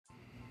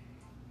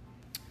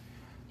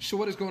So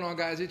what is going on,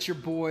 guys? It's your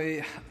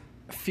boy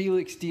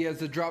Felix Diaz,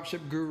 the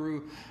Dropship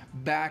Guru,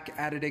 back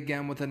at it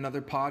again with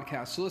another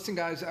podcast. So listen,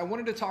 guys, I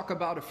wanted to talk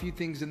about a few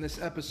things in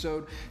this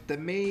episode that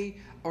may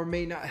or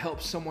may not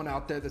help someone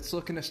out there that's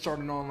looking to start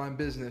an online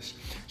business.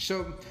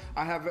 So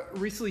I have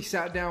recently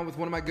sat down with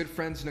one of my good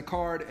friends,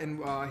 Nicard,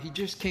 and he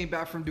just came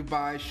back from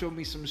Dubai, showed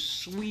me some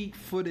sweet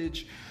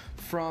footage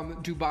from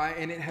Dubai,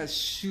 and it has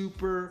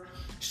super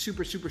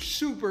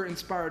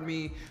inspired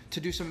me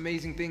to do some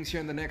amazing things here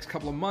in the next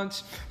couple of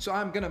months. So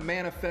I'm gonna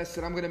manifest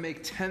that I'm gonna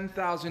make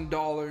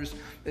 $10,000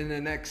 in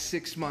the next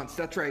 6 months.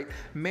 That's right,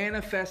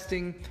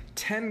 manifesting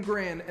 10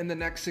 grand in the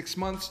next 6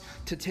 months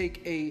to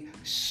take a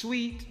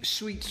sweet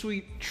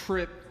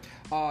trip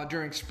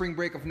during spring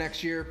break of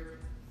next year.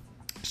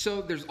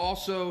 So there's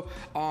also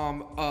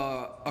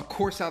a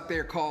course out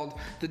there called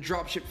the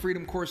Dropship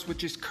Freedom Course,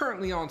 which is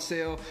currently on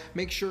sale.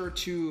 Make sure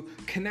to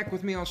connect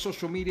with me on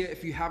social media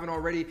if you haven't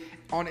already.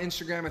 On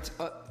Instagram, it's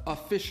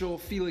official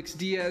Felix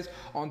Diaz.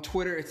 On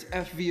Twitter, it's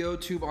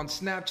FVOTube. On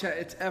Snapchat,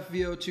 it's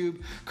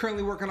FVOTube.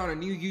 Currently working on a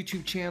new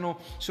YouTube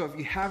channel. So if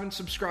you haven't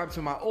subscribed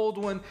to my old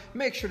one,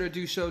 make sure to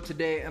do so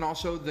today. And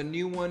also the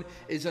new one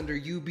is under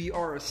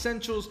UBR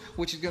Essentials,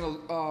 which is going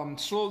to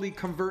slowly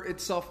convert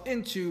itself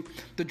into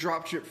the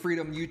Dropship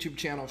Freedom YouTube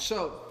channel.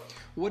 So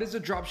what is the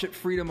Dropship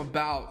Freedom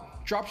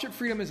about? Dropship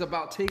Freedom is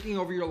about taking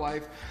over your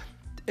life.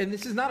 And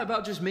this is not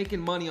about just making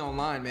money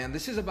online, man.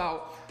 This is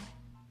about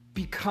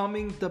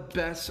becoming the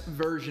best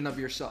version of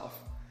yourself.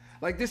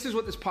 Like, this is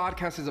what this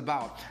podcast is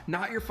about,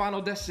 not your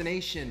final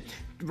destination.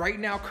 Right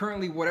now,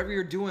 currently, whatever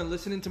you're doing,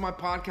 listening to my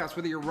podcast,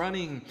 whether you're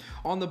running,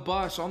 on the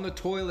bus, on the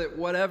toilet,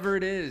 whatever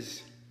it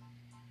is,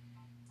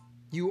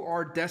 you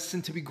are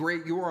destined to be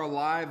great. You are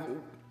alive.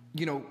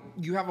 You know,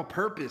 you have a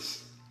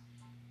purpose.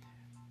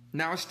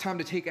 Now it's time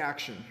to take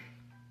action.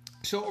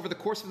 So over the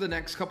course of the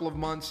next couple of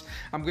months,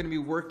 I'm going to be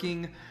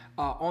working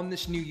on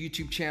this new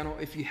YouTube channel.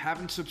 If you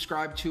haven't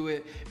subscribed to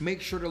it,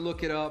 make sure to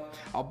look it up.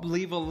 I'll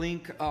leave a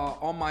link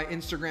on my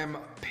Instagram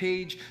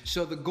page.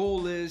 So the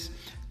goal is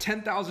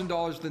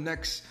 $10,000 the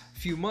next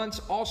few months.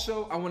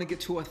 Also, I want to get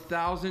to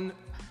 1,000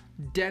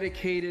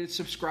 dedicated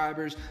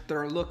subscribers that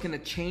are looking to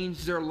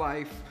change their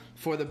life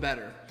for the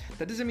better.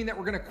 That doesn't mean that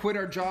we're going to quit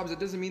our jobs. It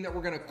doesn't mean that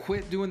we're going to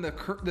quit doing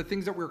the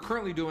things that we're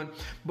currently doing.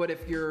 But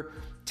if you're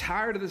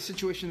tired of the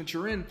situation that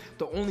you're in,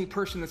 the only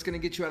person that's going to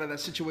get you out of that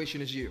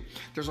situation is you.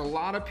 There's a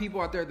lot of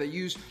people out there that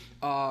use,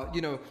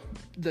 the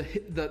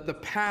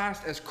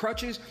past as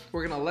crutches.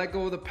 We're going to let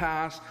go of the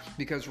past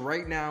because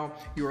right now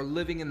you are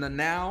living in the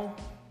now.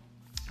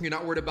 You're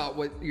not worried about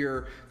what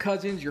your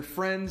cousins, your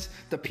friends,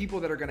 the people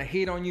that are going to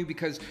hate on you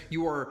because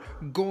you are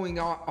going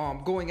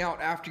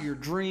out after your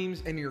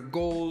dreams and your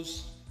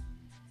goals.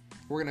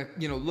 We're going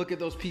to, look at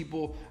those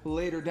people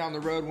later down the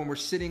road when we're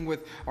sitting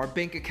with our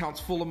bank accounts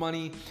full of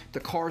money, the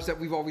cars that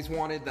we've always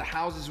wanted, the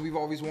houses we've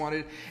always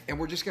wanted, and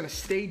we're just going to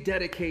stay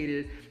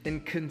dedicated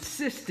and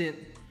consistent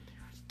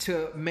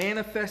to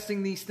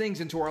manifesting these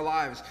things into our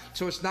lives.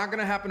 So it's not going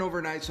to happen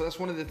overnight. So that's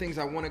one of the things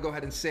I want to go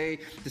ahead and say.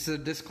 This is a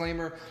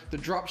disclaimer. The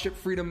Dropship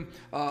Freedom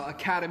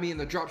Academy and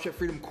the Dropship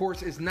Freedom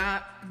course is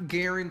not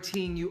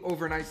guaranteeing you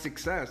overnight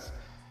success.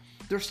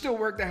 There's still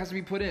work that has to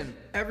be put in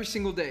every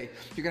single day.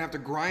 You're going to have to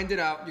grind it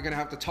out. You're going to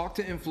have to talk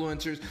to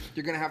influencers.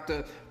 You're going to have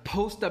to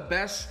post the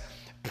best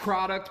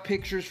product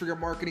pictures for your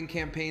marketing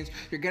campaigns.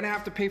 You're going to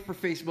have to pay for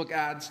Facebook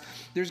ads.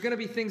 There's going to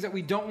be things that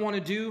we don't want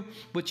to do,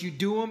 but you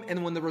do them.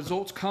 And when the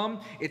results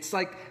come, it's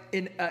like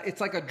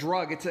a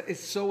drug.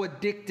 It's so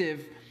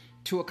addictive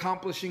to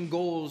accomplishing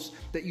goals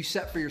that you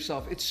set for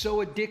yourself. It's so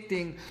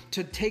addicting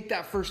to take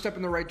that first step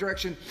in the right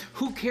direction.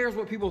 Who cares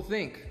what people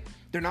think?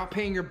 They're not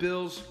paying your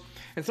bills.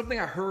 And something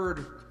I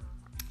heard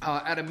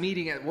at a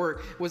meeting at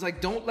work was like,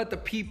 don't let the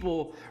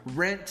people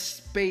rent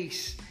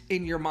space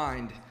in your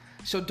mind.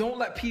 So don't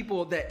let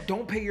people that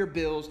don't pay your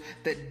bills,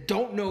 that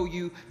don't know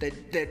you,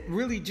 that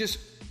really just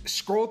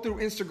scroll through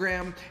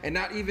Instagram and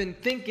not even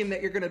thinking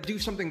that you're going to do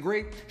something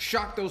great,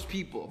 shock those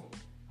people.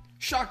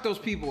 Shock those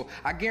people.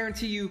 I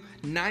guarantee you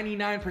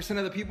 99%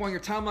 of the people on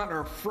your timeline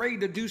are afraid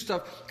to do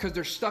stuff because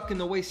they're stuck in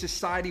the way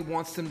society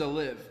wants them to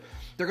live.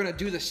 They're going to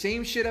do the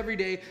same shit every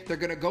day. They're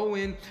going to go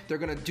in, they're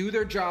going to do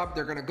their job,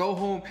 they're going to go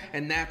home,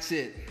 and that's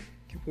it.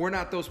 We're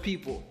not those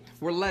people.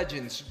 We're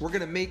legends. We're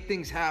going to make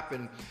things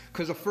happen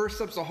because the first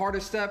step's the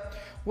hardest step.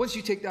 Once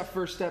you take that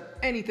first step,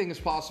 anything is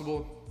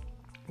possible.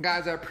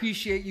 Guys, I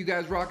appreciate you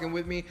guys rocking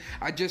with me.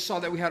 I just saw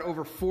that we had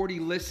over 40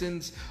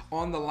 listens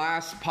on the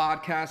last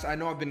podcast. I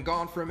know I've been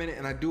gone for a minute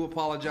and I do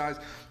apologize.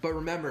 But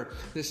remember,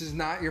 this is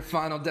not your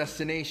final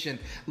destination.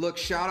 Look,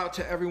 shout out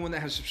to everyone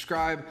that has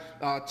subscribed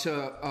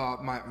to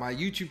my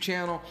YouTube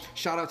channel.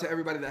 Shout out to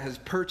everybody that has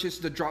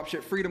purchased the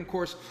Dropship Freedom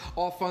course.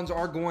 All funds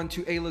are going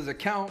to Ayla's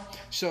account.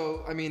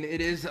 So, I mean,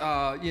 it is,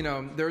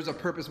 there's a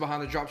purpose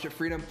behind the Dropship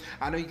Freedom.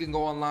 I know you can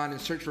go online and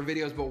search for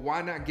videos, but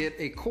why not get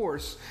a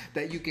course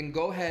that you can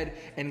go ahead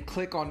and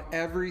click on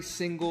every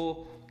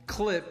single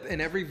clip and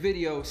every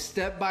video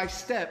step by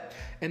step,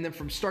 and then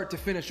from start to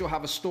finish you'll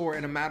have a store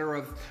in a matter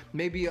of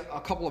maybe a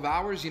couple of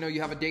hours.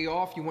 You have a day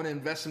off, you want to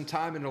invest some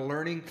time into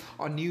learning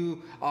a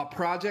new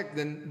project,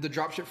 then the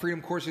Dropship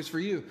Freedom course is for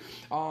you.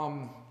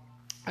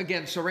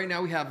 Again, so right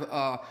now we have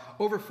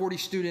over 40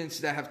 students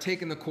that have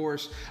taken the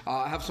course.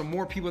 I have some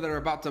more people that are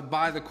about to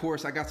buy the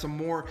course. I got some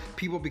more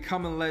people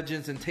becoming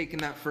legends and taking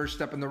that first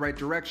step in the right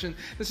direction.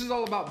 This is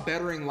all about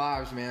bettering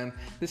lives, man.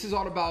 This is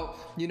all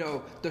about,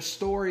 the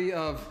story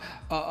of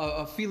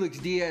Felix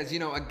Diaz,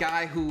 a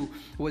guy who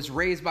was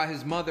raised by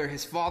his mother.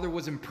 His father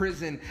was in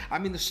prison. I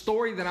mean, the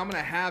story that I'm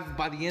going to have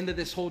by the end of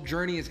this whole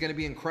journey is going to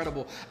be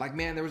incredible. Like,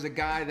 man, there was a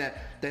guy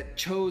that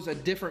chose a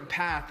different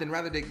path, and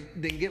rather than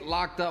get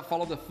locked up,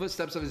 follow the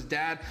footsteps of his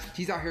dad,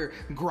 he's out here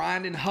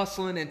grinding,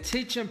 hustling, and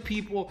teaching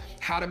people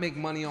how to make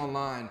money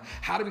online,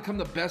 how to become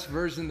the best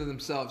version of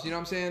themselves. You know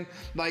what I'm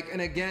saying?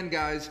 And again,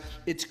 guys,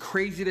 it's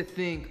crazy to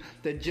think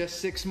that just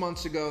 6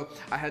 months ago,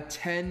 I had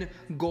 10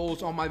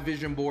 goals on my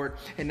vision board,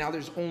 and now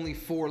there's only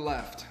 4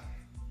 left.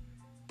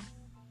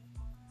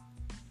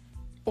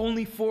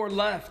 Only 4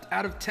 left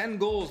out of 10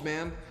 goals,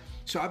 man.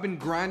 So I've been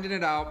grinding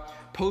it out,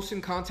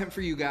 posting content for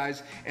you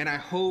guys, and I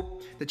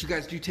hope that you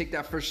guys do take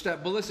that first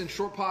step. But listen,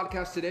 short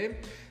podcast today.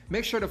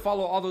 Make sure to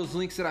follow all those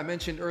links that I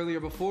mentioned earlier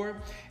before.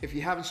 If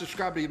you haven't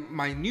subscribed to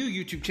my new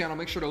YouTube channel,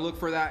 make sure to look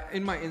for that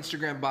in my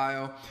Instagram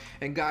bio.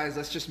 And guys,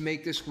 let's just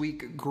make this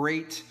week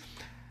great.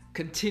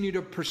 Continue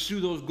to pursue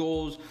those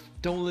goals.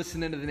 Don't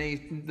listen to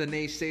the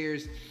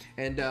naysayers.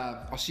 And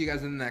I'll see you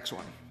guys in the next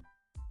one.